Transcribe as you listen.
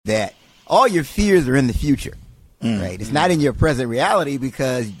that all your fears are in the future, right? It's not in your present reality,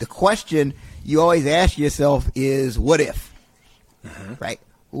 because the question you always ask yourself is, what if, right?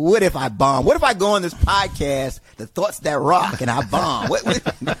 What if I bomb? What if I go on this podcast, The Thoughts That Rock, and I bomb?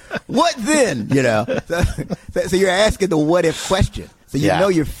 What then? So you're asking the what if question. So you know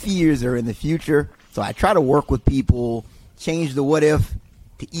your fears are in the future. So I try to work with people, change the what if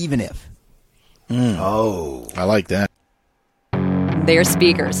to even if. Oh, I like that. They're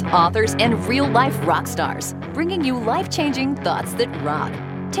speakers, authors, and real-life rock stars, bringing you life-changing thoughts that rock,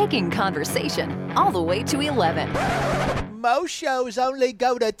 taking conversation all the way to 11. Most shows only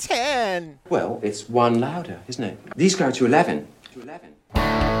go to 10. Well, it's one louder, isn't it? These go to 11.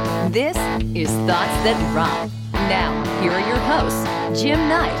 This is Thoughts That Rock. Now, here are your hosts, Jim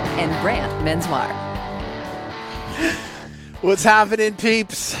Knight and Brant Menswar. What's happening,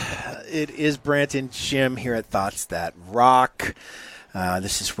 peeps? It is Brant and Jim here at Thoughts That Rock.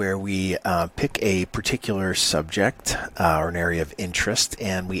 This is where we pick a particular subject or an area of interest,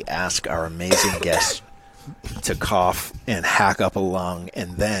 and we ask our amazing guests to cough and hack up a lung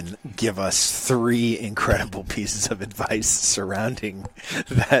and then give us 3 incredible pieces of advice surrounding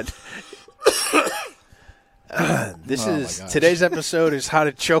that. Today's episode is how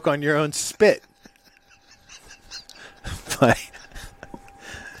to choke on your own spit by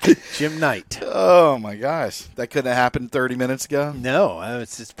Jim Knight. Oh my gosh, that couldn't have happened 30 minutes ago. No,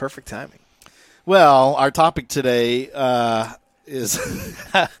 it's perfect timing. Well, our topic today is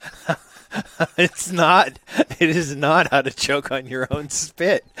It is not how to choke on your own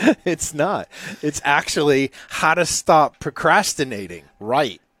spit. It's not. It's actually how to stop procrastinating.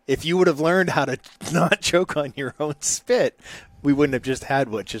 right. If you would have learned how to not choke on your own spit, we wouldn't have just had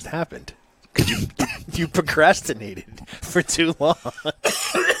what just happened. Because you procrastinated for too long.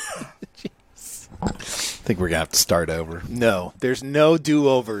 Jeez. I think we're gonna have to start over. No, there's no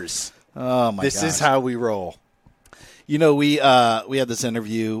do-overs. Oh my! This is how we roll. You know, we had this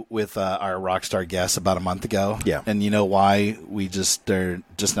interview with our rock star guest about a month ago. Yeah. And you know why we are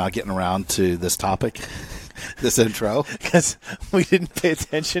just not getting around to this topic, this intro? Because we didn't pay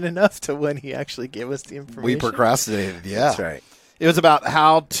attention enough to when he actually gave us the information. We procrastinated. Yeah, That's right. It was about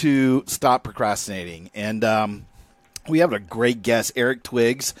how to stop procrastinating, and we have a great guest, Eric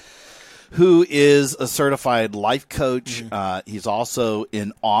Twiggs, who is a certified life coach. He's also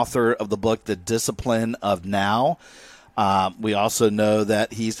an author of the book, The Discipline of Now. We also know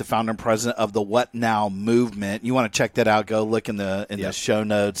that he's the founder and president of the What Now movement. You want to check that out, go look in the show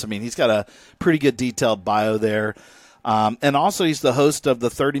notes. I mean, he's got a pretty good detailed bio there. And also he's the host of the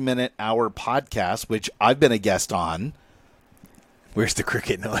 30-Minute Hour podcast, which I've been a guest on. Where's the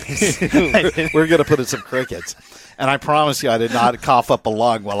cricket noise? We're going to put in some crickets. And I promise you I did not cough up a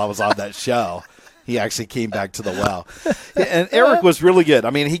lung while I was on that show. He actually came back to the well. And Eric was really good. I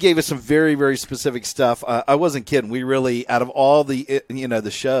mean, he gave us some very, very specific stuff. I wasn't kidding. We really, out of all the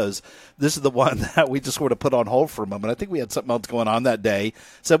shows, this is the one that we just sort of put on hold for a moment. I think we had something else going on that day.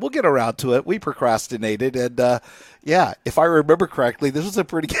 Said, we'll get around to it. We procrastinated. And, if I remember correctly, this was a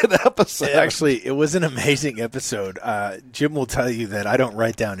pretty good episode. It was an amazing episode. Jim will tell you that I don't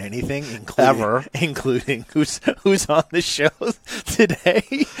write down anything, including who's on the show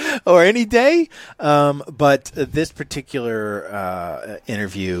today or any day. But this particular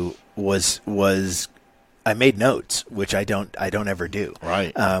interview was I made notes, which I don't ever do.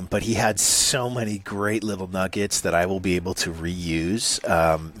 Right. But he had so many great little nuggets that I will be able to reuse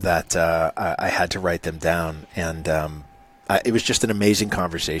that I had to write them down. And it was just an amazing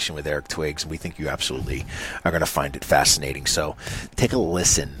conversation with Eric Twiggs, and we think you absolutely are going to find it fascinating. So take a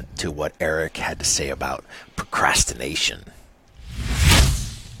listen to what Eric had to say about procrastination.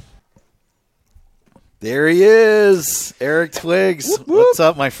 There he is, Eric Twiggs. Whoop, whoop. What's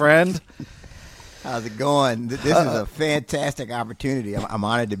up, my friend? How's it going? This is a fantastic opportunity. I'm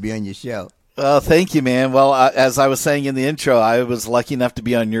honored to be on your show. Well, thank you, man. Well, as I was saying in the intro, I was lucky enough to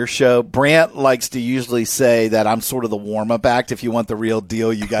be on your show. Brant likes to usually say that I'm sort of the warm-up act. If you want the real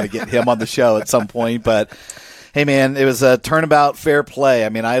deal, you got to get him on the show at some point. But, hey, man, it was a turnabout fair play. I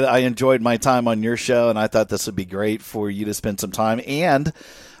mean, I enjoyed my time on your show, and I thought this would be great for you to spend some time. And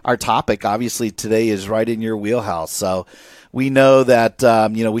our topic, obviously, today is right in your wheelhouse. So we know that,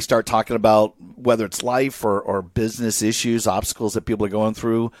 we start talking about whether it's life or business issues, obstacles that people are going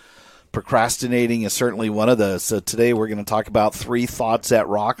through. Procrastinating is certainly one of those. So today we're going to talk about 3 thoughts at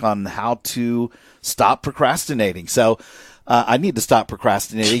Rock on how to stop procrastinating. So I need to stop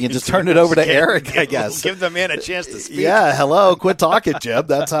procrastinating and just turn it over to Eric, I guess. Give the man a chance to speak. Yeah, hello. Quit talking, Jim.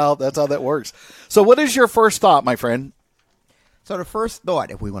 That's how that works. So what is your first thought, my friend? So the first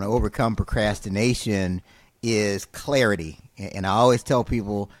thought, if we want to overcome procrastination, is clarity. And I always tell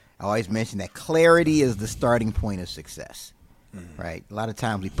people, I always mention that clarity is the starting point of success. Right? A lot of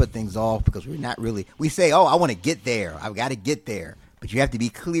times we put things off because we're not really, we say, oh, I want to get there. I've got to get there. But you have to be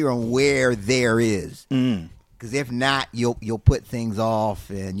clear on where there is. Because if not, you'll put things off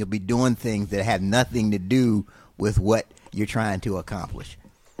and you'll be doing things that have nothing to do with what you're trying to accomplish.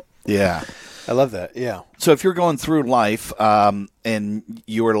 Yeah. I love that. Yeah. So if you're going through life and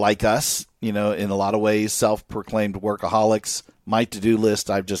you are like us, in a lot of ways, self-proclaimed workaholics, my to-do list,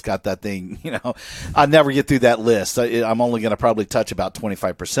 I've just got that thing, I never get through that list. I'm only going to probably touch about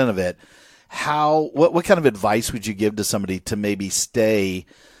 25% of it. What kind of advice would you give to somebody to maybe stay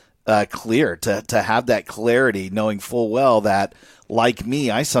clear, to have that clarity, knowing full well that, like me,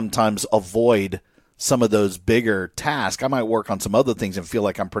 I sometimes avoid some of those bigger tasks? I might work on some other things and feel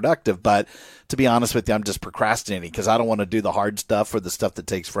like I'm productive, but to be honest with you, I'm just procrastinating because I don't want to do the hard stuff or the stuff that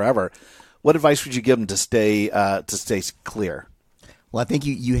takes forever. What advice would you give them to stay clear? Well, I think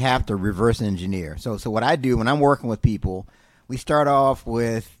you have to reverse engineer. So what I do when I'm working with people, we start off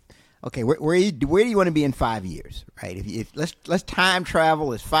with, okay, where do you want to be in 5 years, right? If let's time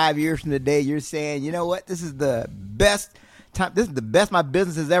travel. It's 5 years from today. You're saying, you know what? This is the best time. This is the best my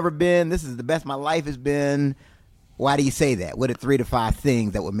business has ever been. This is the best my life has been. Why do you say that? What are 3 to 5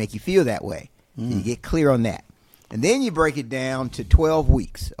 things that would make you feel that way? So you get clear on that. And then you break it down to 12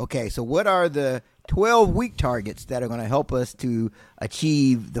 weeks. Okay, so what are the 12-week targets that are going to help us to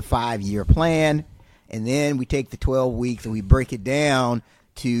achieve the 5-year plan? And then we take the 12 weeks and we break it down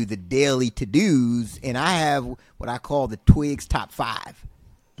to the daily to-dos. And I have what I call the Twigs Top 5.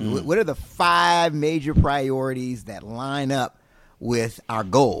 What are the 5 major priorities that line up with our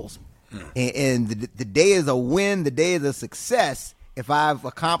goals? And the day is a win, the day is a success if I've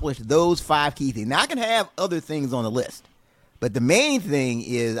accomplished those 5 key things. Now, I can have other things on the list, but the main thing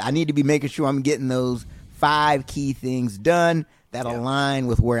is I need to be making sure I'm getting those 5 key things done that align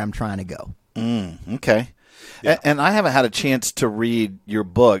with where I'm trying to go. Okay. Yeah. And I haven't had a chance to read your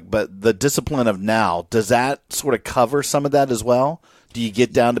book, but The Discipline of Now, does that sort of cover some of that as well? Do you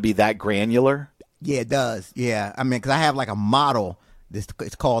get down to be that granular? Yeah, it does. Yeah. I mean, because I have like a model.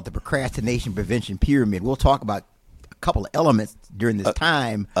 It's called the Procrastination Prevention Pyramid. We'll talk about a couple of elements during this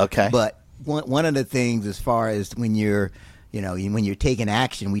time. Okay. But one of the things, as far as when you're taking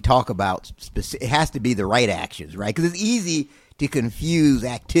action, we talk about it has to be the right actions, right? Because it's easy to confuse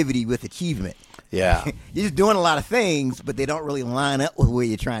activity with achievement. Yeah. You're just doing a lot of things, but they don't really line up with where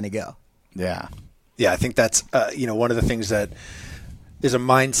you're trying to go. Yeah. Yeah, I think that's one of the things that is a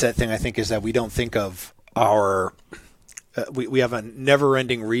mindset thing, I think, is that we don't think of our we have a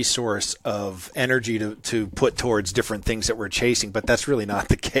never-ending resource of energy to put towards different things that we're chasing, but that's really not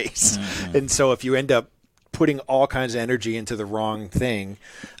the case. Mm-hmm. And so if you end up putting all kinds of energy into the wrong thing,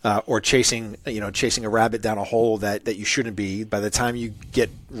 or chasing a rabbit down a hole that you shouldn't be, by the time you get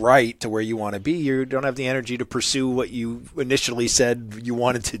right to where you want to be, you don't have the energy to pursue what you initially said you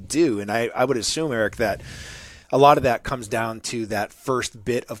wanted to do. And I would assume, Eric, that a lot of that comes down to that first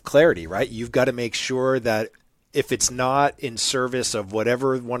bit of clarity, right? You've got to make sure that if it's not in service of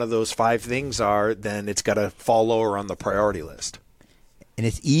whatever one of those 5 things are, then it's got to fall lower on the priority list. And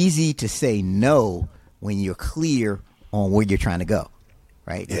it's easy to say no when you're clear on where you're trying to go,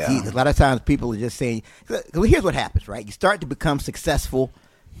 right? Yeah. A lot of times people are just saying, well, here's what happens, right? You start to become successful,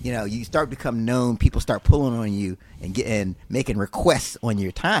 you start to become known, people start pulling on you and making requests on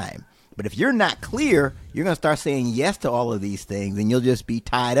your time. But if you're not clear, you're going to start saying yes to all of these things, and you'll just be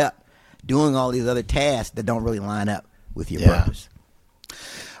tied up doing all these other tasks that don't really line up with your purpose.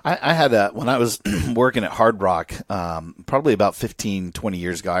 I had when I was working at Hard Rock, probably about 15, 20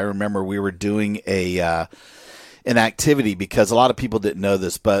 years ago, I remember we were doing an activity, because a lot of people didn't know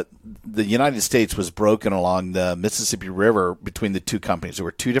this, but the United States was broken along the Mississippi River between the 2 companies. There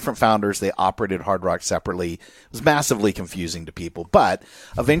were 2 different founders. They operated Hard Rock separately. It was massively confusing to people, but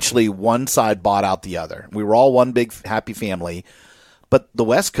eventually one side bought out the other. We were all one big happy family. But the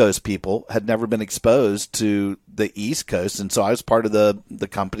West Coast people had never been exposed to the East Coast, and so I was part of the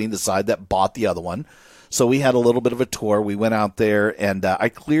company, the side that bought the other one. So we had a little bit of a tour. We went out there, and I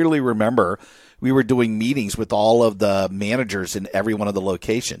clearly remember we were doing meetings with all of the managers in every one of the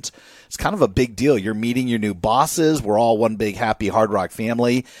locations. It's kind of a big deal. You're meeting your new bosses. We're all one big happy Hard Rock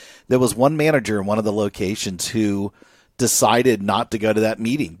family. There was one manager in one of the locations who decided not to go to that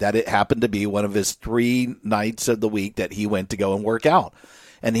meeting, that it happened to be one of his 3 nights of the week that he went to go and work out.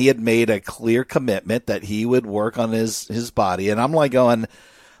 And he had made a clear commitment that he would work on his body. And I'm like going,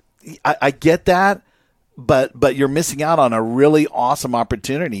 I get that, but you're missing out on a really awesome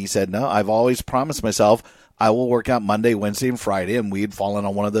opportunity. He said, no, I've always promised myself I will work out Monday, Wednesday, and Friday, and we had fallen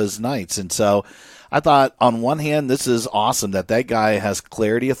on one of those nights. And so I thought, on one hand, this is awesome that guy has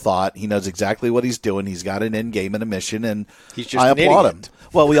clarity of thought. He knows exactly what he's doing. He's got an end game and a mission, and he's just I applaud idiot. him.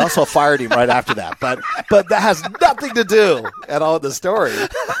 Well, we also fired him right after that, but that has nothing to do at all with the story.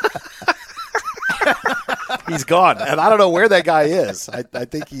 He's gone, and I don't know where that guy is. I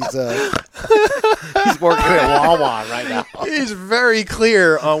think he's working at Wawa right now. He's very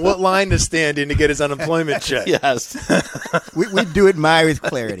clear on what line to stand in to get his unemployment check. Yes. We do admire his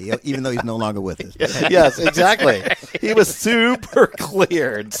clarity, even though he's no longer with us. Yes, exactly. He was super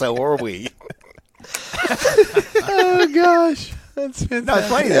clear, and so were we. Oh, gosh. That's fantastic. No, it's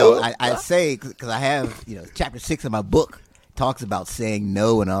funny, though. I say, because I have, chapter 6 of my book talks about saying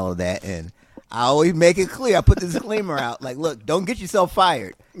no and all of that, and I always make it clear. I put the disclaimer out, like, look, don't get yourself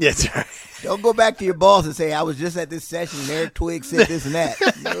fired. Yes, right. Don't go back to your boss and say, I was just at this session and Eric Twigg said this and that.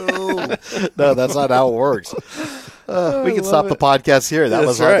 No, that's not how it works. We can stop the podcast here. That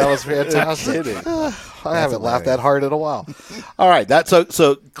was fantastic. I haven't laughed that hard in a while. All right,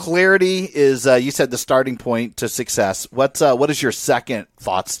 so clarity is you said the starting point to success. What is your second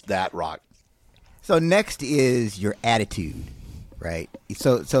thoughts that Rock? So next is your attitude, right?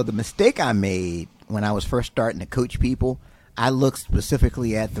 So the mistake I made when I was first starting to coach people, I looked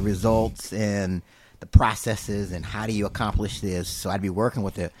specifically at the results and the processes and how do you accomplish this. So I'd be working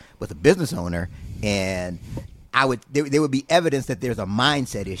with a business owner, and there would be evidence that there's a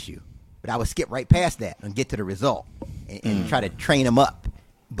mindset issue, but I would skip right past that and get to the result and try to train them up.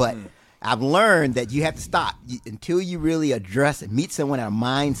 But I've learned that you have to stop until you really address and meet someone at a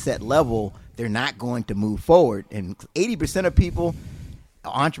mindset level. They're not going to move forward. And 80% of people,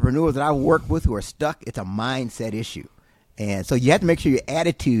 entrepreneurs that I work with who are stuck, it's a mindset issue. And so you have to make sure your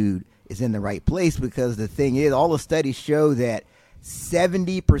attitude is in the right place, because the thing is, all the studies show that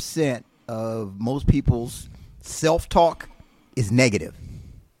 70% of most people's self-talk is negative.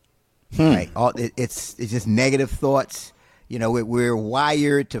 Right? It's just negative thoughts. We're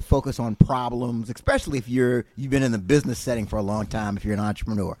wired to focus on problems, especially if you've been in the business setting for a long time. If you're an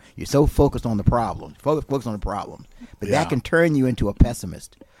entrepreneur, you're so focused on the problems, focus on the problems, but that can turn you into a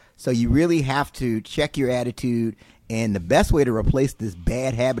pessimist. So you really have to check your attitude, and the best way to replace this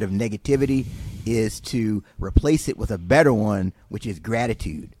bad habit of negativity is to replace it with a better one, which is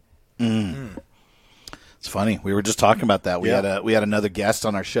gratitude. It's funny. We were just talking about that. We had another guest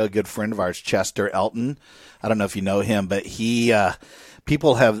on our show, a good friend of ours, Chester Elton. I don't know if you know him, but he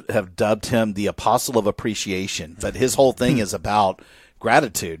people have dubbed him the apostle of appreciation. But his whole thing is about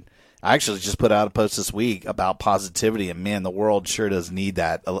gratitude. I actually just put out a post this week about positivity, and man, the world sure does need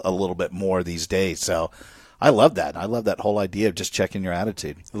that a little bit more these days. So I love that. I love that whole idea of just checking your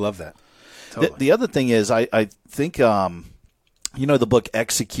attitude. I love that. Totally. The other thing is, I think the book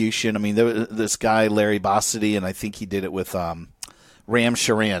Execution. I mean, there was this guy, Larry Bossidy, and I think he did it with Ram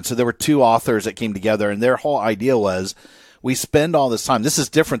Charan. So there were two authors that came together, and their whole idea was we spend all this time. This is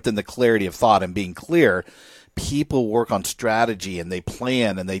different than the clarity of thought and being clear. People work on strategy, and they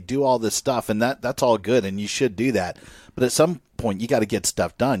plan, and they do all this stuff, and that's all good, and you should do that. But at some point, you got to get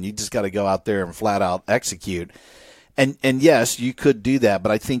stuff done. You just got to go out there and flat out execute. And yes, you could do that,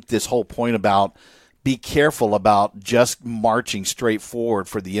 but I think this whole point about be careful about just marching straight forward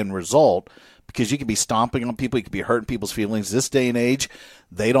for the end result, because you could be stomping on people, you could be hurting people's feelings. This day and age,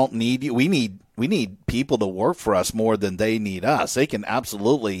 they don't need you. We need people to work for us more than they need us. They can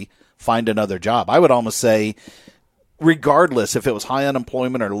absolutely find another job. I would almost say, regardless if it was high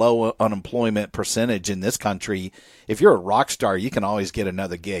unemployment or low unemployment percentage in this country, if you're a rock star, you can always get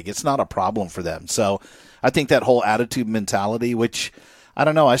another gig. It's not a problem for them. So I think that whole attitude mentality, which I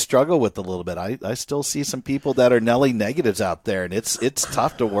don't know, I struggle with a little bit. I still see some people that are Nelly negatives out there, and it's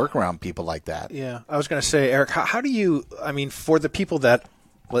tough to work around people like that. Yeah. I was going to say, Eric, how do you, for the people that,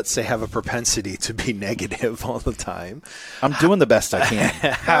 let's say, have a propensity to be negative all the time, I'm doing the best I can.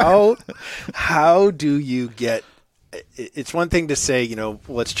 How do you get, it's one thing to say,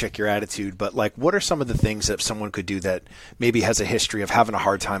 let's check your attitude, but what are some of the things that someone could do that maybe has a history of having a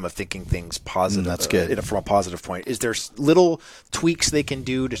hard time of thinking things positive? That's good. From a positive point. Is there little tweaks they can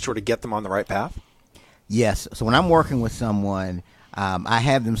do to sort of get them on the right path? Yes. So when I'm working with someone, I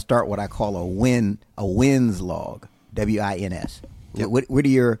have them start what I call a wins log, WINS. Yep. What are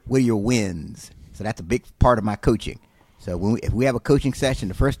your wins? So that's a big part of my coaching. So if we have a coaching session,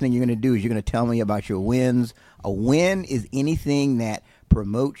 the first thing you're going to do is you're going to tell me about your wins. A win is anything that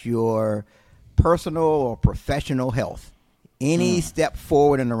promotes your personal or professional health. Any step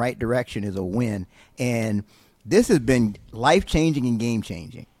forward in the right direction is a win. And this has been life-changing and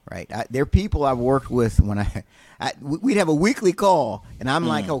game-changing, right? There are people I've worked with when we'd have a weekly call, and I'm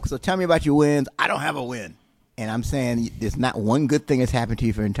like, oh, so tell me about your wins. I don't have a win. and I'm saying there's not one good thing that's happened to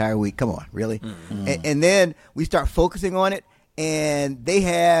you for an entire week. Come on, really? And then we start focusing on it, and they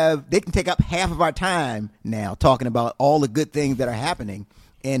can take up half of our time now talking about all the good things that are happening.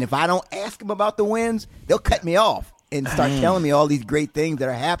 And if I don't ask them about the wins, they'll cut me off and start telling me all these great things that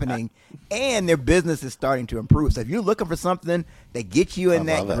are happening, and their business is starting to improve. So if you're looking for something that gets you in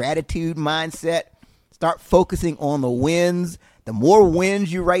that gratitude mindset, start focusing on the wins. The more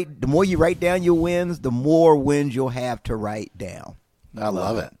wins you write, the more you write down your wins, the more wins you'll have to write down. I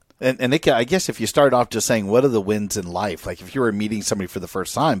love it. And I guess if you start off just saying, what are the wins in life? Like if you were meeting somebody for the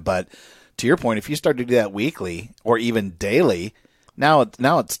first time, but to your point, if you start to do that weekly or even daily, now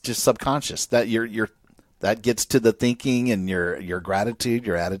it's just subconscious that that gets to the thinking and your gratitude,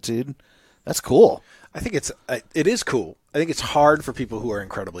 your attitude. That's cool. I think it is cool. I think it's hard for people who are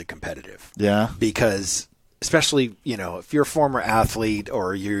incredibly competitive. Yeah. Because especially, if you're a former athlete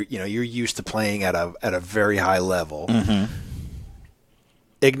or you're used to playing at a very high level,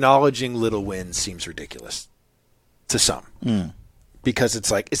 acknowledging little wins seems ridiculous to some. Because it's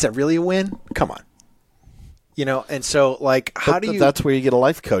like, is that really a win? Come on. And so like, that's where you get a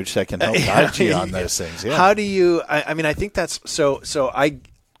life coach that can help guide you on those things. Yeah. How do you, I think that's so I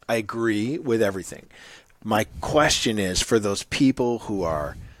agree with everything. My question is for those people who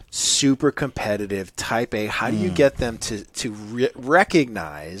are super competitive, type A, how do you get them to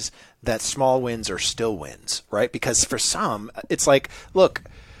recognize that small wins are still wins, right? Because for some, it's like, look,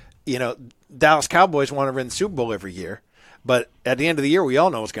 Dallas Cowboys want to win the Super Bowl every year. But at the end of the year, we all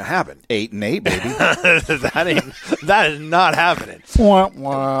know what's going to happen. 8-8, baby. that is not happening.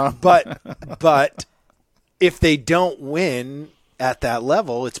 But if they don't win at that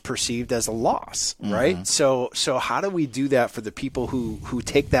level, it's perceived as a loss, right? So how do we do that for the people who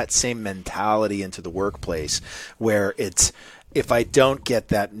take that same mentality into the workplace, where it's, if I don't get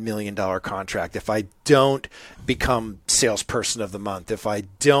that $1 million contract, if I don't become salesperson of the month, if I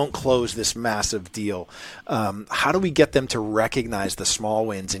don't close this massive deal, how do we get them to recognize the small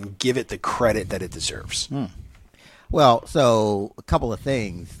wins and give it the credit that it deserves? Well, so a couple of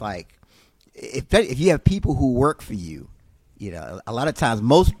things. Like, if you have people who work for you, a lot of times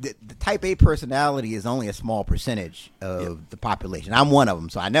the type A personality is only a small percentage of the population. I'm one of them,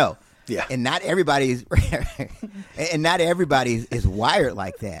 so I know. Yeah. And not everybody is wired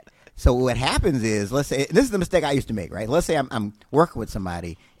like that. So what happens is, let's say, this is the mistake I used to make, right? Let's say I'm working with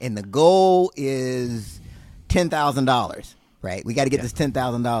somebody and the goal is $10,000, right? We got to get this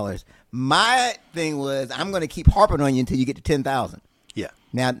 $10,000. My thing was, I'm going to keep harping on you until you get to 10,000. Yeah.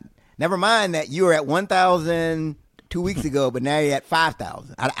 Now, never mind that you were at 1,000 2 weeks ago, but now you're at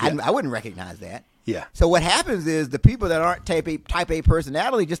 5,000. I wouldn't recognize that. Yeah. So what happens is the people that aren't type A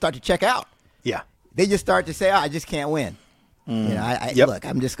personality just start to check out. Yeah. They just start to say, I just can't win. Look,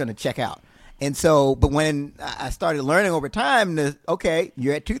 I'm just going to check out. And so, but when I started learning over time, okay,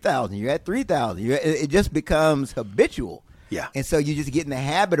 you're at 2,000, you're at 3,000. It just becomes habitual. Yeah. And so you just get in the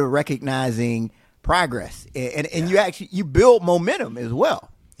habit of recognizing progress. And you build momentum as well.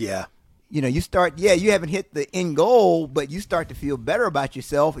 Yeah. You start, you haven't hit the end goal, but you start to feel better about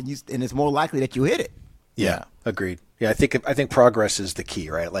yourself, and it's more likely that you hit it. Yeah, agreed. Yeah, I think progress is the key,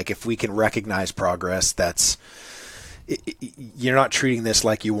 right? Like if we can recognize progress, you're not treating this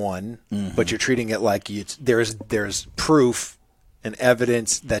like you won, but you're treating it like there's proof and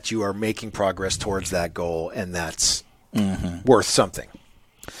evidence that you are making progress towards that goal, and that's worth something.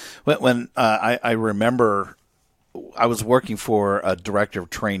 When I remember, I was working for a director of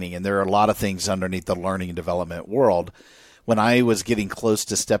training, and there are a lot of things underneath the learning and development world. When I was getting close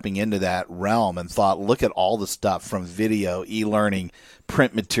to stepping into that realm and thought, look at all the stuff from video, e-learning,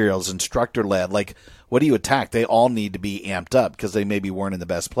 print materials, instructor-led, like, what do you attack? They all need to be amped up because they maybe weren't in the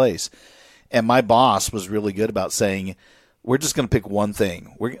best place. And my boss was really good about saying, we're just going to pick one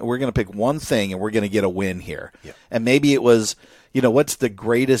thing. We're going to pick one thing, and we're going to get a win here. Yeah. And maybe it was, what's the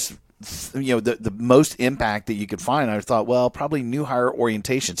greatest the most impact that you could find. I thought, well, probably new hire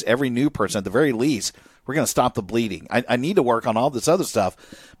orientations. Every new person, at the very least, we're going to stop the bleeding. I need to work on all this other stuff.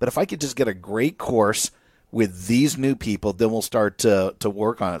 But if I could just get a great course with these new people, then we'll start to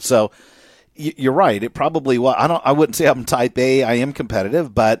work on it. So you're right. It probably, I wouldn't say I'm type A. I am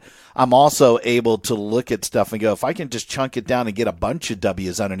competitive, but I'm also able to look at stuff and go, if I can just chunk it down and get a bunch of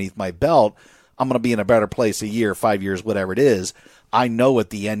W's underneath my belt, I'm going to be in a better place a year, 5 years, whatever it is. I know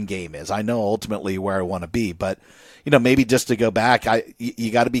what the end game is. I know ultimately where I want to be. But, maybe just to go back,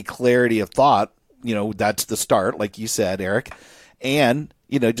 you got to be clarity of thought. That's the start, like you said, Eric. And,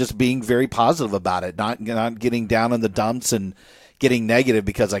 just being very positive about it, not getting down in the dumps and getting negative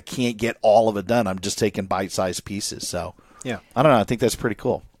because I can't get all of it done. I'm just taking bite-sized pieces. So, yeah, I don't know. I think that's pretty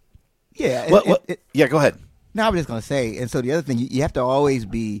cool. Yeah. Yeah, go ahead. No, I was just going to say, and so the other thing, you have to always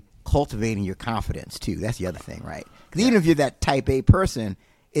be cultivating your confidence, too. That's the other thing, right? Because even if you're that type A person,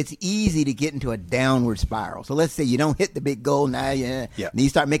 it's easy to get into a downward spiral. So let's say you don't hit the big goal now, and you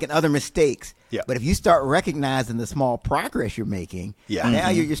start making other mistakes. Yeah. But if you start recognizing the small progress you're making, Yeah. now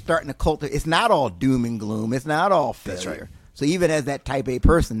you're starting to cultivate. It's not all doom and gloom. It's not all failure. That's right. So even as that type A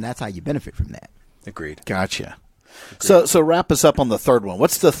person, that's how you benefit from that. Agreed. Gotcha. So wrap us up on the third one.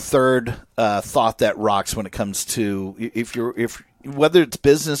 What's the third thought that rocks when it comes to if whether it's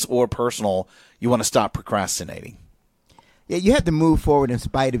business or personal, you want to stop procrastinating? Yeah, you have to move forward in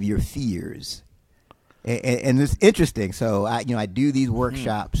spite of your fears. And it's interesting. So I do these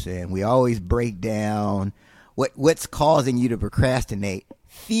workshops, and we always break down what's causing you to procrastinate.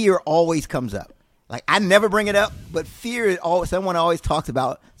 Fear always comes up. Like, I never bring it up, but fear, someone always talks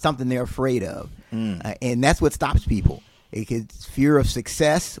about something they're afraid of. And that's what stops people. It's fear of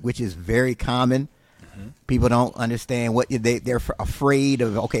success, which is very common. People don't understand what they're afraid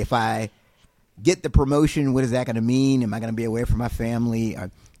of. Okay, if I get the promotion, what is that going to mean? Am I going to be away from my family?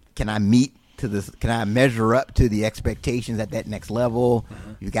 Or can I measure up to the expectations at that next level?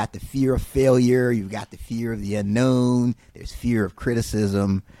 You've got the fear of failure. You've got the fear of the unknown. There's fear of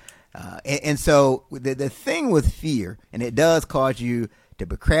criticism. And so the thing with fear, and it does cause you to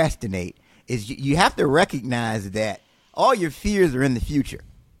procrastinate, is you have to recognize that all your fears are in the future,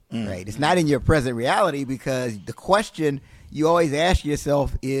 right? It's not in your present reality, because the question you always ask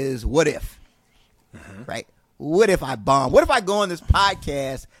yourself is, what if, right? What if I bomb? What if I go on this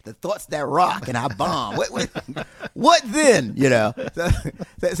podcast, The Thoughts That Rock, and I bomb? What then?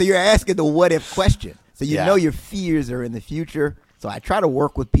 So you're asking the what if question. So you know your fears are in the future. So I try to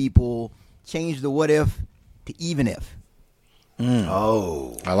work with people, change the what if to even if.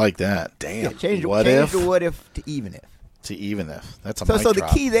 Oh, I like that. Damn. Yeah, change the what if to even if. To even if. That's a so mic the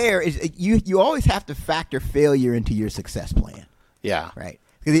drop. key there is you always have to factor failure into your success plan. Yeah. Right.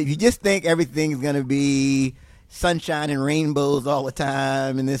 Because if you just think everything's going to be sunshine and rainbows all the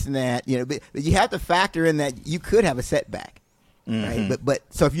time and this and that, but you have to factor in that you could have a setback. Right. But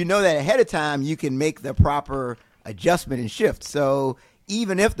so if you know that ahead of time, you can make the proper adjustment and shift. So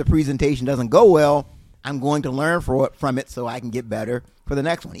even if the presentation doesn't go well, I'm going to learn from it so I can get better for the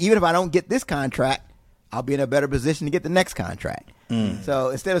next one. Even if I don't get this contract, I'll be in a better position to get the next contract. So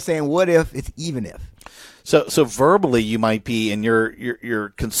instead of saying what if, it's even if. So verbally, you might be in your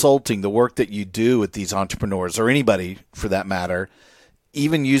consulting, the work that you do with these entrepreneurs, or anybody for that matter,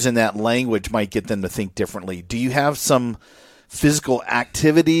 even using that language might get them to think differently. Do you have some physical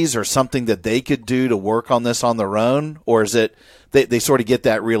activities or something that they could do to work on this on their own? Or is it they sort of get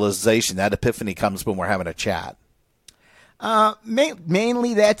that realization, that epiphany comes when we're having a chat?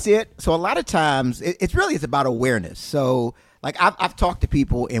 Mainly that's it. So a lot of times it's about awareness. So like I've talked to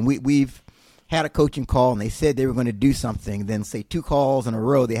people, and we've had a coaching call, and they said they were going to do something, then say 2 calls in a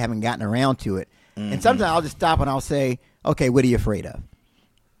row, they haven't gotten around to it. And sometimes I'll just stop and I'll say, okay, what are you afraid of?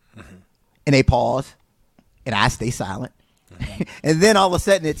 And they pause, and I stay silent. And then all of a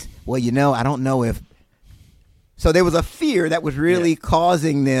sudden it's, well, I don't know if. So there was a fear that was really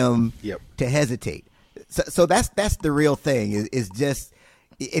causing them to hesitate. So that's the real thing is just,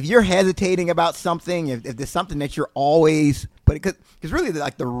 if you're hesitating about something, if there's something that you're always, because really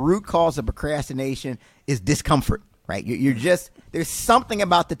like the root cause of procrastination is discomfort, right? You're just, there's something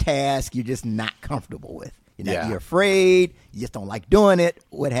about the task you're just not comfortable with. You're afraid, you just don't like doing it,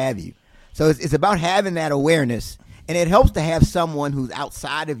 what have you. So it's about having that awareness. And it helps to have someone who's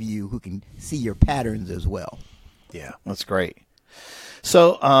outside of you who can see your patterns as well. Yeah, that's great.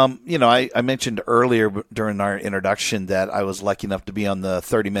 So, I mentioned earlier during our introduction that I was lucky enough to be on the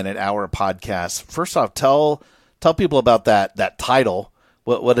 30-minute hour podcast. First off, tell people about that title.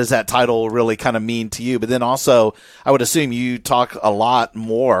 What does that title really kind of mean to you? But then also, I would assume you talk a lot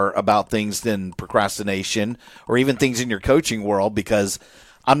more about things than procrastination or even things in your coaching world, because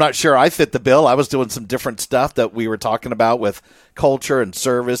I'm not sure I fit the bill. I was doing some different stuff that we were talking about with culture and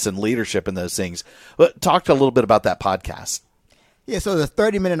service and leadership and those things. But talk a little bit about that podcast. Yeah, so the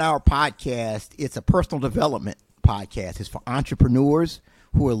 30-minute hour podcast, it's a personal development podcast. It's for entrepreneurs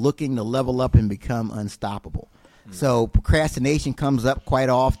who are looking to level up and become unstoppable. So procrastination comes up quite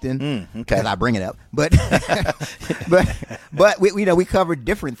often because I bring it up. But we cover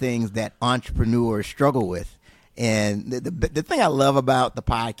different things that entrepreneurs struggle with. And the thing I love about the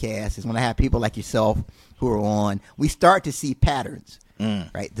podcast is when I have people like yourself who are on, we start to see patterns,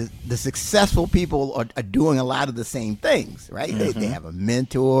 right? The successful people are doing a lot of the same things, right? They have a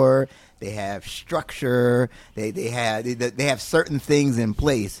mentor, they have structure, they have certain things in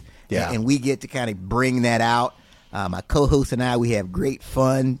place, and we get to kind of bring that out. My co-host and I, we have great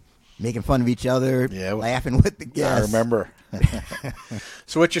fun making fun of each other, Yeah. laughing with the guests. I remember.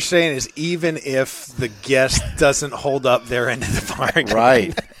 So what you're saying is even if the guest doesn't hold up their end of the bargain,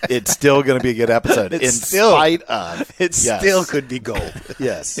 Right. It's still going to be a good episode. It's in still- spite of. it Yes. still could be gold.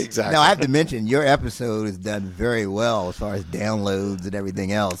 Yes. Exactly. Now, I have to mention, your episode is done very well as far as downloads and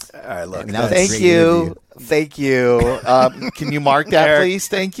everything else. All right, look. I mean, that was a Thank great you. interview. Thank you. Can you mark that, Eric. please?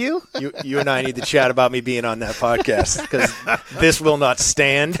 Thank you. You and I need to chat about me being on that podcast because this will not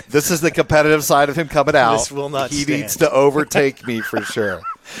stand. This is the competitive side of him coming out. This will not He stand. needs to overtake me for sure.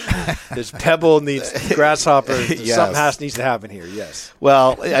 There's Pebble needs Grasshopper. Yes. Something needs to happen here. Yes.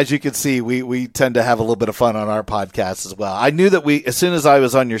 Well, as you can see, we tend to have a little bit of fun on our podcast as well. I knew that as soon as I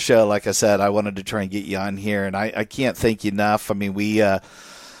was on your show, like I said, I wanted to try and get you on here, and I can't thank you enough. I mean,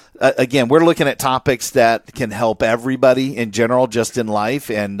 again, we're looking at topics that can help everybody in general, just in life,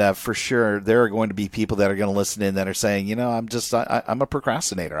 and for sure, there are going to be people that are going to listen in that are saying, I'm a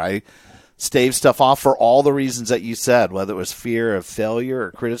procrastinator. I stave stuff off for all the reasons that you said, whether it was fear of failure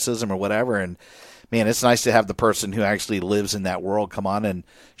or criticism or whatever. And man, it's nice to have the person who actually lives in that world come on and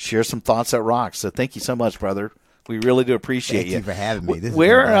share some thoughts that rock. So thank you so much, brother. We really do appreciate Thank you for having me. This is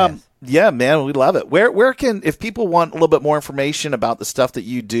Where, a blast. yeah, man, we love it. Where can, if people want a little bit more information about the stuff that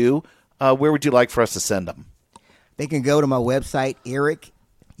you do, where would you like for us to send them? They can go to my website, Eric,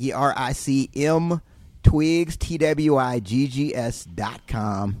 ERICM, Twigs,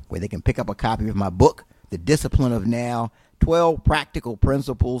 TWIGGS.com, where they can pick up a copy of my book, The Discipline of Now, 12 Practical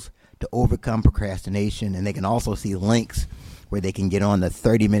Principles to Overcome Procrastination. And they can also see links where they can get on the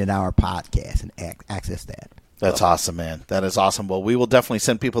 30-minute hour podcast and access that. That's awesome, man. That is awesome. Well, we will definitely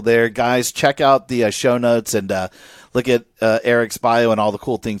send people there. Guys, check out the show notes and look at Eric's bio and all the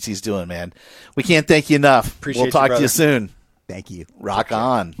cool things he's doing, man. We can't thank you enough. Appreciate we'll you, talk to brother. you soon. Thank you. Rock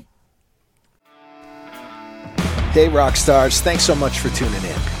on. Hey, rock stars. Thanks so much for tuning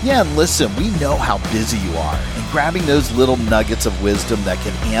in. Yeah, and listen, we know how busy you are, and grabbing those little nuggets of wisdom that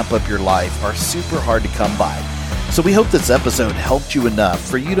can amp up your life are super hard to come by. So we hope this episode helped you enough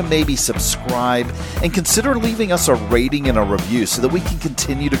for you to maybe subscribe and consider leaving us a rating and a review so that we can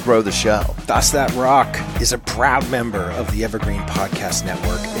continue to grow the show. Thus That Rock is a proud member of the Evergreen Podcast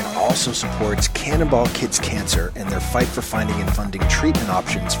Network and also supports Cannonball Kids Cancer and their fight for finding and funding treatment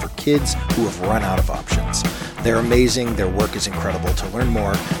options for kids who have run out of options. They're amazing. Their work is incredible. To learn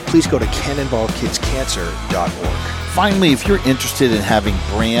more, please go to cannonballkidscancer.org. Finally, if you're interested in having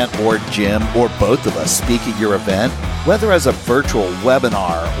Brant or Jim or both of us speak at your event, whether as a virtual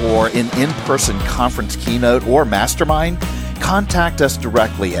webinar or an in-person conference keynote or mastermind, contact us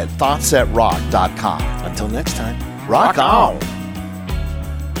directly at thoughtsatrock.com. Until next time, Rock on!